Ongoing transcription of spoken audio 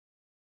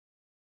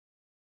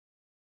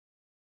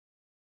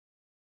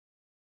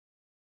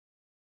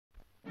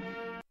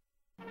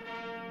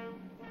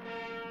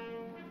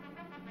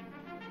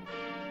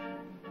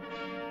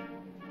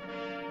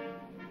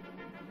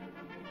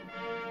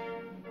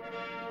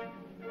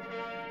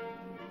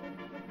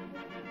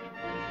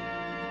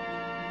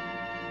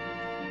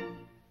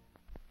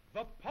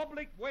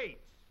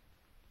waits.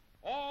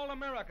 All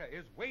America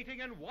is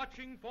waiting and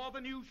watching for the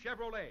new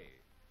Chevrolet.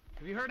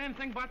 Have you heard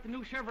anything about the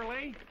new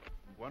Chevrolet?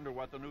 Wonder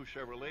what the new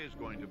Chevrolet is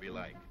going to be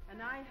like. And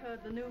I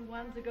heard the new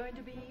ones are going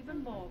to be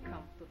even more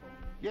comfortable.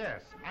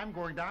 Yes, I'm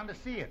going down to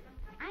see it.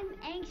 I'm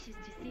anxious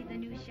to see the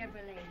new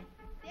Chevrolet.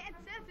 Dad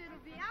says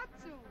it'll be out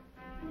soon.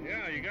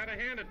 Yeah, you gotta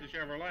hand it to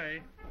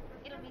Chevrolet.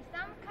 It'll be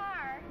some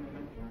car.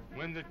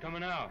 When's it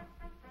coming out?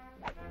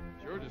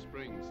 Sure to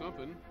spring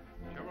something.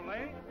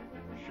 Chevrolet?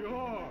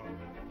 Sure.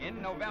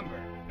 In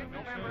November.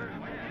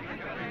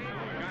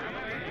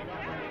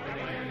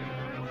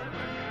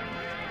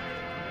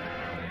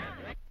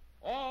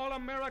 All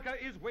America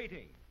is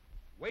waiting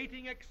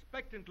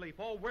expectantly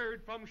for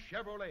word from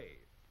Chevrolet.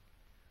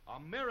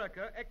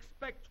 America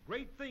expects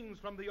great things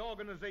from the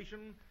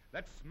organization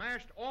that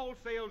smashed all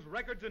sales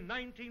records in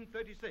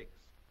 1936.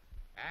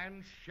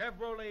 And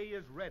Chevrolet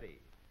is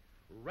ready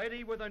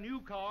with a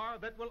new car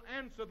that will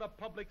answer the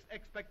public's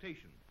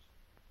expectations.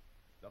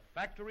 The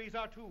factories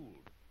are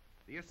tooled.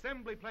 The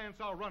assembly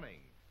plants are running.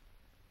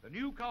 The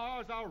new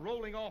cars are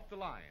rolling off the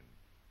line.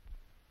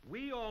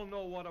 We all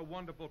know what a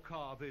wonderful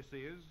car this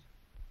is,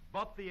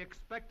 but the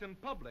expectant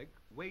public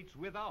waits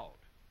without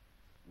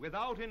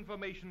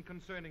information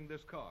concerning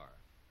this car,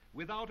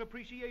 without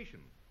appreciation,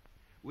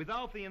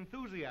 without the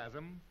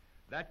enthusiasm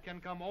that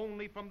can come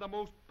only from the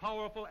most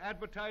powerful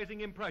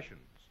advertising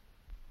impressions.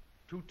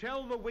 To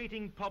tell the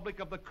waiting public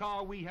of the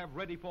car we have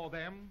ready for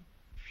them,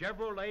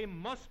 Chevrolet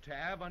must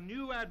have a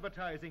new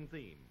advertising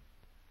theme,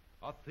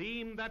 a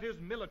theme that is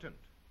militant,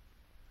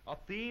 a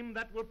theme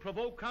that will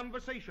provoke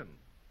conversation,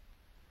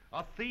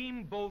 a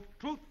theme both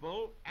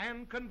truthful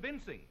and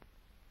convincing,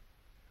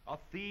 a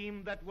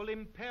theme that will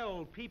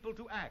impel people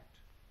to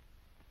act,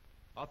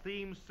 a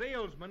theme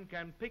salesmen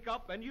can pick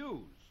up and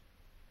use,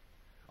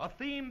 a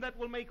theme that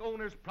will make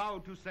owners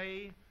proud to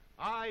say,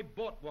 "I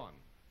bought one,"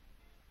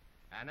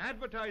 an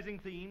advertising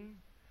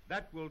theme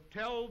that will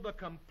tell the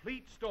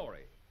complete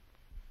story.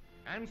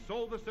 And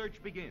so the search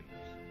begins.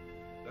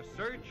 The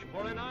search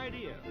for an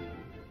idea,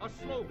 a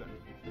slogan,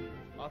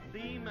 a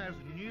theme as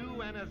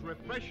new and as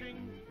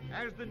refreshing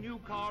as the new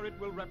car it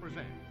will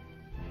represent.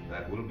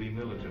 That will be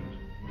militant,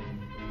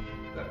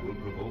 that will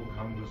provoke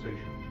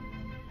conversation,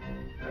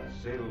 that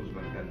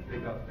salesmen can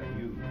pick up and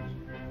use,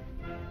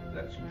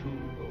 that's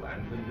truthful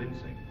and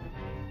convincing,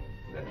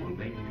 that will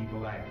make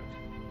people act,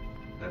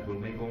 that will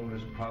make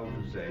owners proud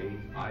to say,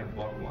 "I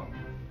bought one,"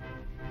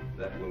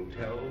 that will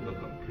tell the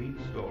complete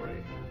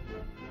story.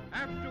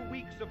 After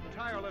weeks of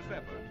tireless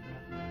effort,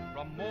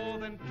 from more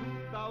than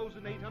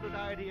 2,800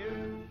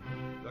 ideas,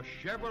 the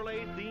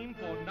Chevrolet theme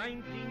for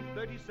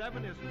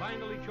 1937 is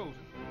finally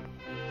chosen.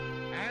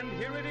 And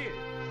here it is,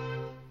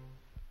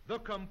 the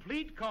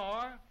complete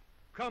car,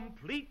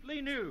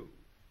 completely new.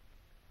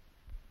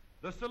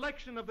 The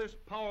selection of this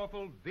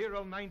powerful,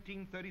 virile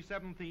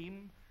 1937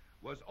 theme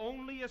was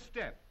only a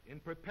step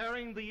in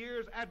preparing the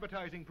year's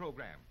advertising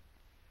program,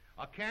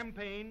 a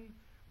campaign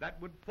that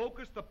would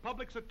focus the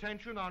public's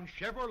attention on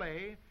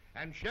Chevrolet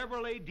and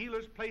Chevrolet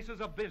dealers'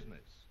 places of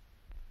business.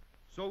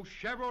 So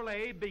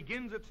Chevrolet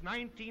begins its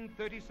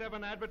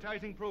 1937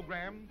 advertising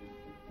program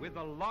with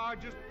the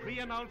largest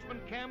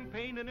pre-announcement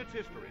campaign in its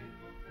history.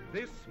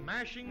 This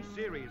smashing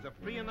series of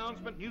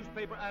pre-announcement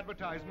newspaper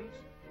advertisements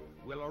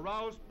will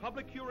arouse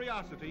public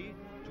curiosity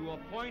to a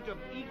point of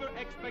eager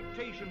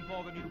expectation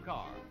for the new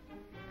car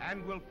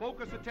and will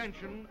focus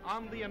attention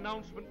on the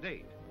announcement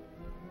date.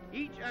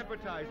 Each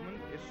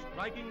advertisement is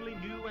strikingly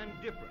new and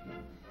different,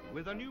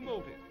 with a new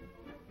motive,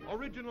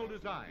 original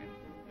design,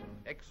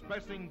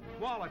 expressing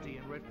quality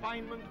and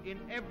refinement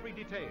in every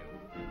detail.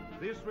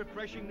 This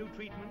refreshing new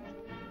treatment,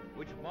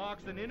 which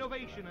marks an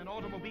innovation in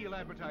automobile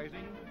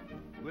advertising,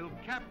 will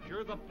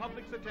capture the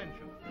public's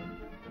attention.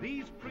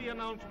 These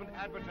pre-announcement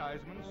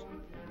advertisements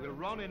will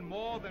run in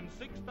more than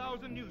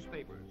 6,000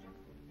 newspapers,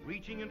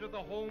 reaching into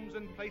the homes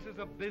and places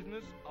of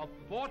business of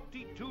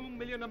 42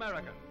 million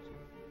Americans,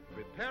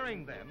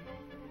 preparing them,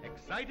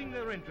 exciting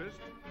their interest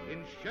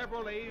in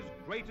Chevrolet's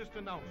greatest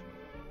announcement.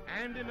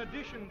 And in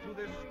addition to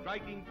this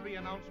striking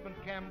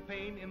pre-announcement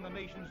campaign in the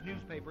nation's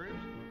newspapers,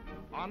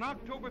 on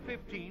October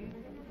 15,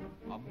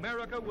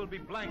 America will be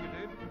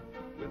blanketed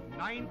with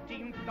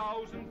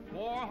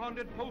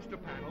 19,400 poster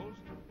panels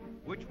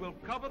which will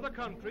cover the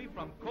country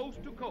from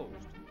coast to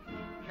coast,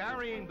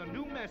 carrying the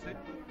new message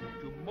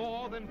to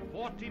more than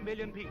 40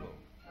 million people.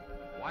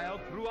 While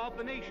throughout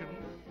the nation,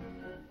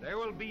 there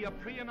will be a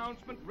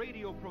pre-announcement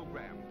radio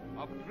program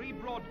of 3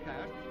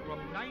 broadcasts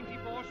from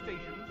 94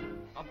 stations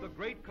of the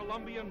great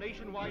Columbia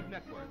nationwide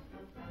network.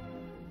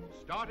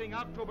 Starting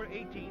October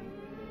 18,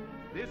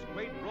 this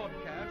great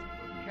broadcast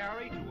will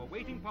carry to a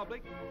waiting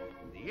public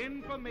the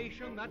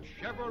information that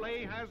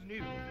Chevrolet has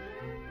new.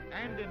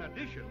 And in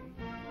addition,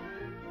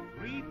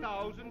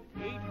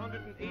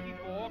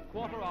 3,884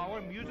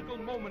 quarter-hour musical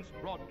moments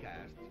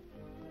broadcasts,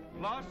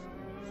 plus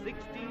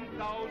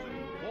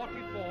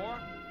 16,044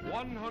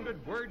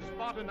 100-word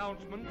spot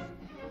announcements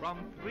from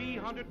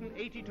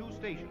 382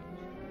 stations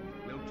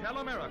will tell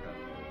America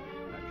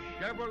that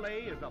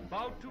Chevrolet is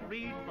about to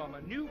read from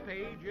a new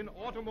page in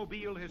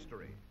automobile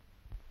history.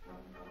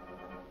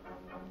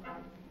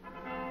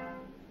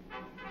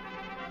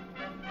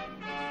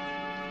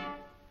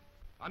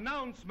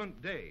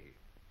 Announcement Day.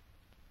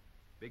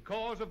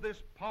 Because of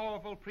this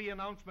powerful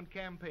pre-announcement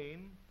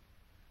campaign,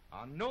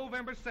 on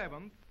November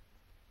 7th,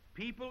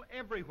 people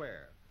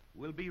everywhere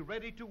will be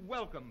ready to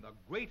welcome the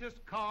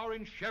greatest car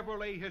in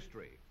Chevrolet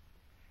history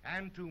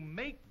and to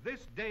make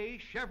this day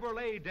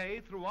Chevrolet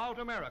Day throughout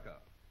America.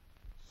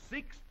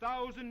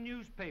 6,000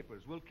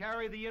 newspapers will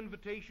carry the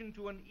invitation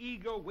to an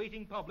eager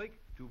waiting public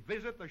to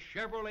visit the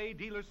Chevrolet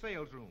dealer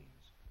sales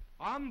rooms.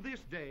 On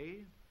this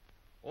day,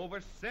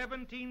 over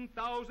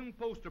 17,000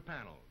 poster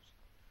panels,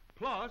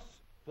 plus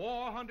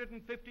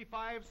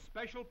 455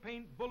 special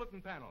paint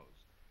bulletin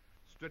panels,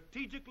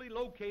 strategically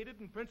located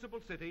in principal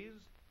cities,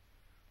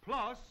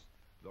 plus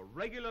the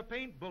regular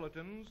paint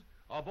bulletins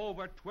of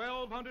over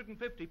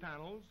 1,250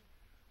 panels,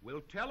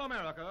 will tell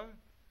America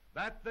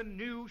that the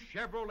new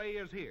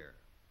Chevrolet is here.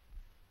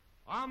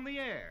 On the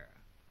air,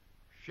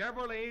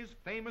 Chevrolet's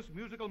famous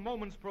Musical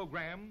Moments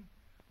program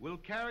will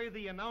carry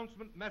the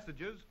announcement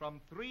messages from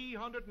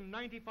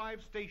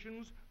 395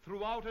 stations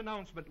throughout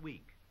Announcement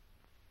Week,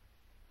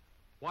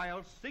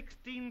 while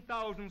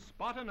 16,000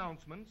 spot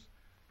announcements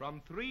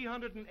from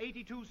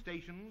 382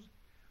 stations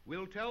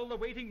will tell the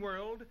waiting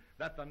world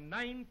that the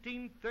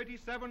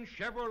 1937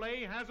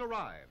 Chevrolet has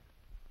arrived.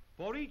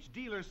 For each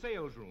dealer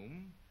sales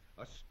room,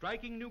 a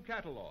striking new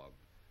catalog,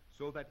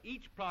 so that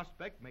each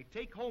prospect may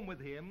take home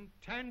with him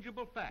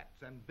tangible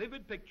facts and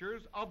vivid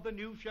pictures of the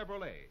new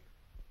Chevrolet.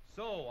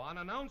 So, on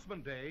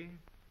Announcement Day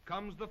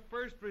comes the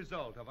first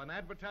result of an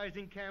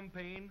advertising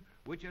campaign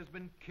which has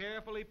been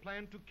carefully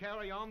planned to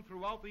carry on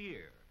throughout the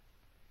year.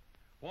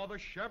 For the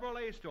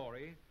Chevrolet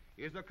story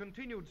is a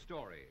continued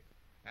story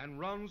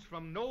and runs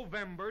from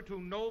November to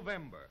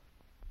November.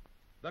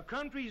 The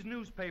country's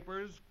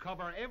newspapers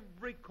cover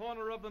every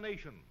corner of the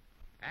nation,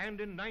 and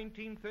in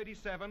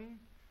 1937,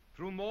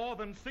 through more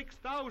than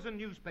 6,000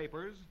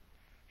 newspapers,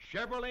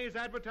 Chevrolet's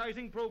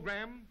advertising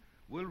program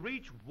will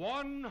reach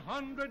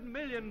 100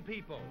 million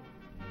people.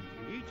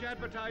 Each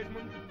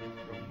advertisement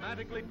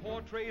dramatically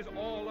portrays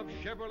all of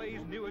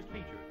Chevrolet's newest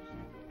features.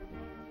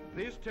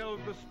 This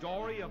tells the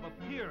story of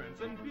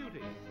appearance and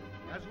beauty,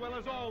 as well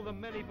as all the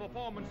many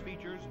performance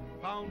features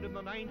found in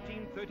the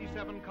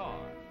 1937 car.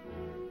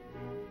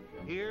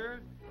 Here,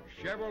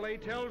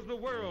 Chevrolet tells the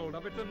world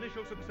of its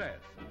initial success,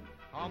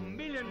 how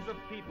millions of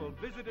people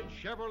visited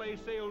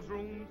Chevrolet sales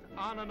rooms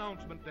on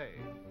Announcement Day.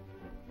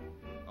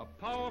 A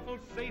powerful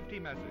safety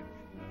message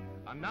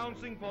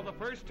announcing for the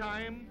first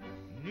time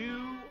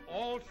new,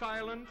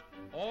 all-silent,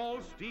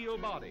 all-steel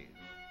bodies.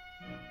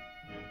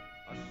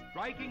 A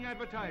striking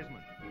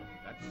advertisement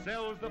that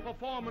sells the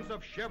performance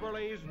of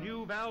Chevrolet's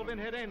new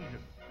valve-in-head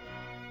engine.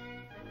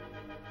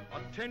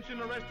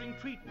 Attention-arresting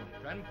treatment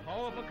and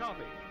powerful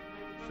copy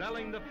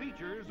selling the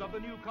features of the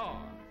new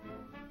car.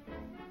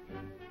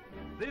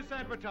 This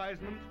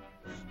advertisement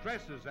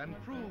stresses and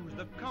proves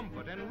the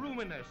comfort and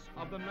roominess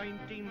of the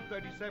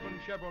 1937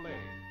 Chevrolet.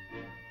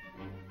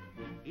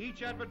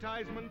 Each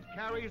advertisement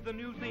carries the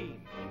new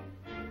theme,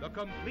 the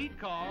complete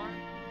car,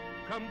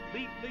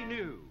 completely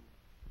new.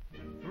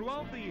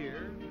 Throughout the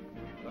year,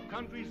 the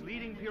country's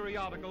leading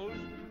periodicals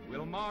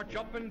will march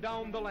up and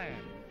down the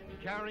land,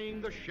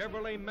 carrying the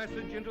Chevrolet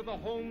message into the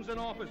homes and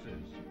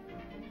offices,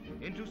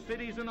 into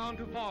cities and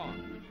onto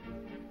farms,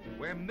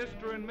 where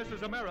Mr. and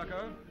Mrs.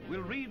 America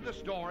will read the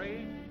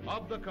story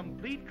of the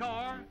complete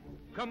car,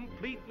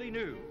 completely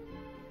new.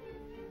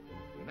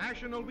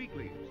 National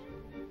weeklies,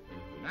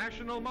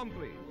 national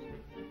monthlies,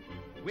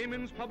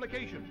 women's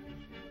publications,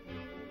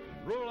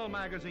 rural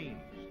magazines,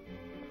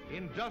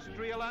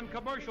 industrial and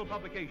commercial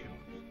publications,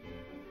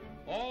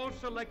 all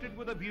selected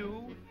with a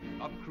view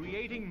of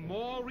creating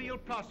more real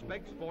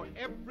prospects for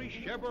every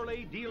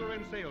Chevrolet dealer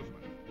and salesman.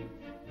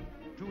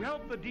 To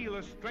help the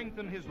dealer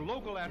strengthen his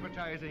local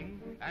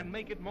advertising and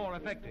make it more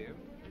effective,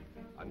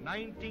 a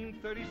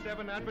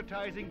 1937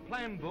 advertising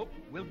plan book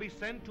will be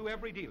sent to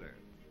every dealer.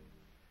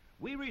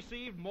 We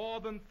received more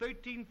than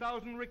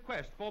 13,000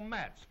 requests for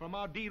mats from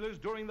our dealers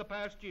during the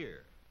past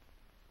year.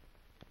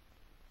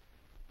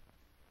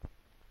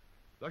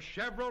 The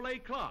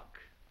Chevrolet clock.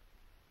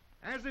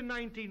 As in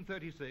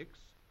 1936,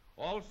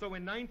 also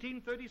in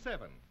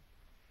 1937,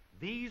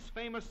 these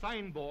famous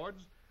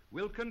signboards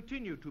will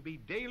continue to be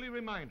daily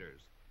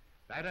reminders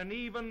that an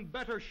even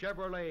better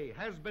Chevrolet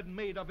has been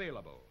made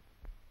available.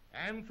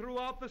 And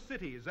throughout the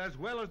cities, as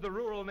well as the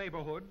rural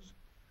neighborhoods,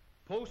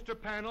 poster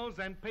panels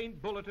and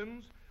paint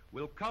bulletins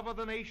will cover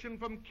the nation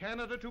from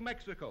Canada to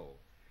Mexico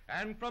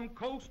and from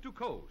coast to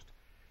coast,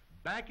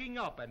 backing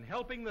up and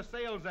helping the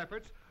sales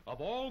efforts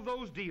of all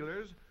those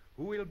dealers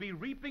who will be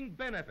reaping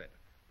benefit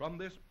from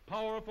this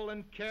powerful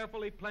and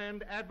carefully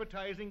planned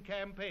advertising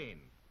campaign.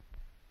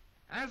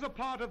 As a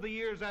part of the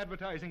year's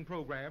advertising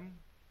program,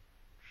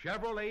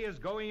 Chevrolet is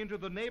going into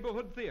the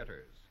neighborhood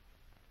theaters.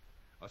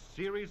 A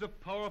series of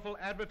powerful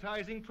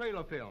advertising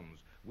trailer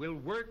films will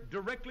work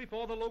directly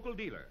for the local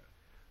dealer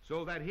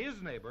so that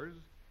his neighbors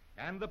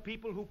and the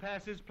people who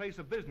pass his place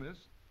of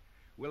business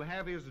will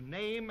have his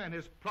name and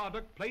his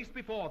product placed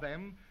before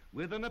them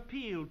with an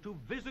appeal to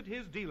visit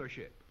his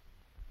dealership.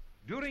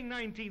 During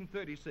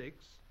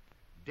 1936,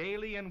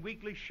 daily and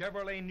weekly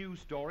Chevrolet news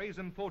stories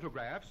and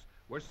photographs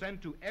were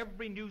sent to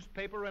every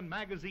newspaper and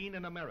magazine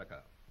in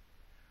America.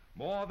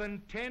 More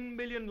than 10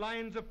 million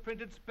lines of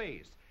printed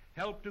space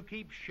helped to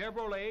keep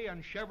Chevrolet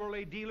and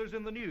Chevrolet dealers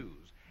in the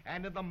news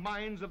and in the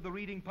minds of the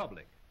reading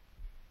public.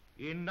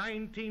 In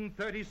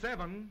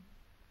 1937,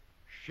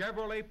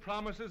 Chevrolet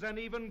promises an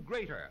even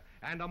greater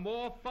and a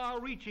more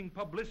far-reaching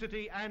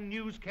publicity and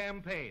news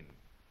campaign.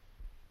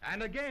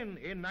 And again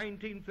in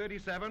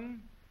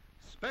 1937,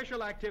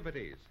 special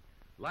activities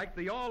like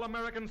the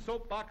All-American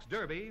Soapbox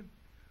Derby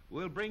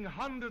will bring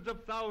hundreds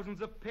of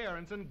thousands of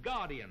parents and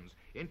guardians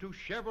into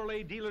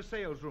Chevrolet dealer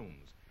sales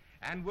rooms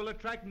and will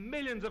attract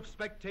millions of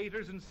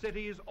spectators in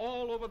cities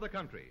all over the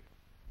country.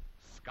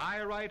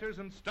 Skywriters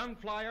and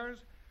stunt flyers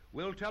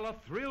will tell a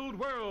thrilled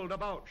world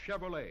about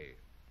Chevrolet.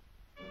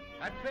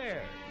 At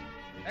fairs,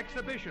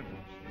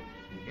 exhibitions,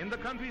 in the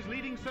country's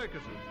leading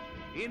circuses,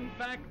 in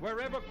fact,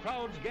 wherever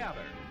crowds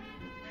gather,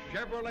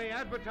 Chevrolet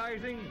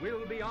advertising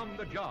will be on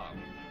the job,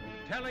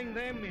 telling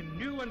them in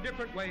new and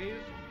different ways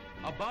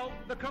about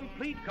the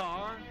complete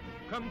car,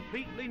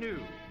 completely new.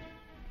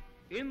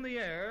 In the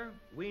air,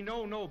 we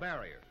know no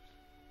barriers,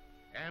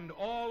 and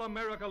all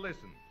America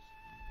listens.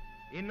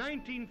 In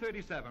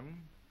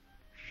 1937,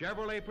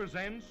 Chevrolet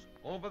presents,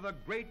 over the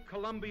great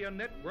Columbia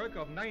network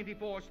of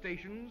 94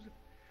 stations,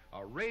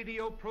 a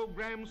radio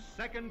program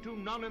second to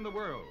none in the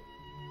world.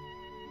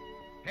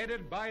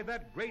 Headed by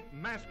that great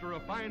master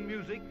of fine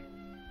music,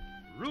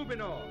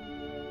 Rubinoff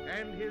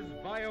and his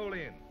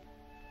violin.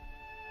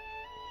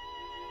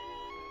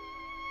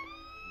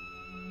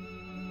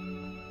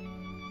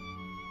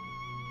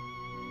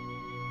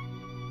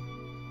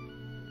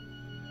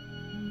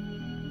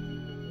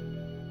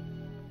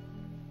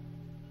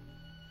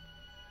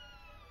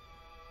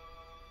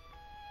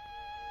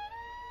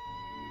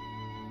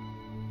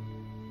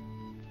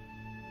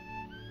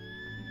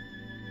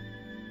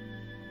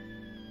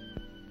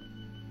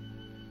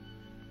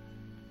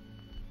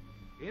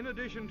 In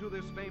addition to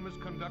this famous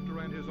conductor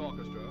and his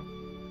orchestra,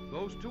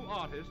 those two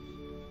artists,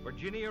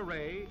 Virginia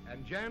Ray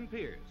and Jan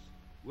Pierce,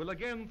 will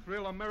again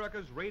thrill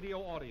America's radio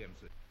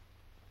audiences.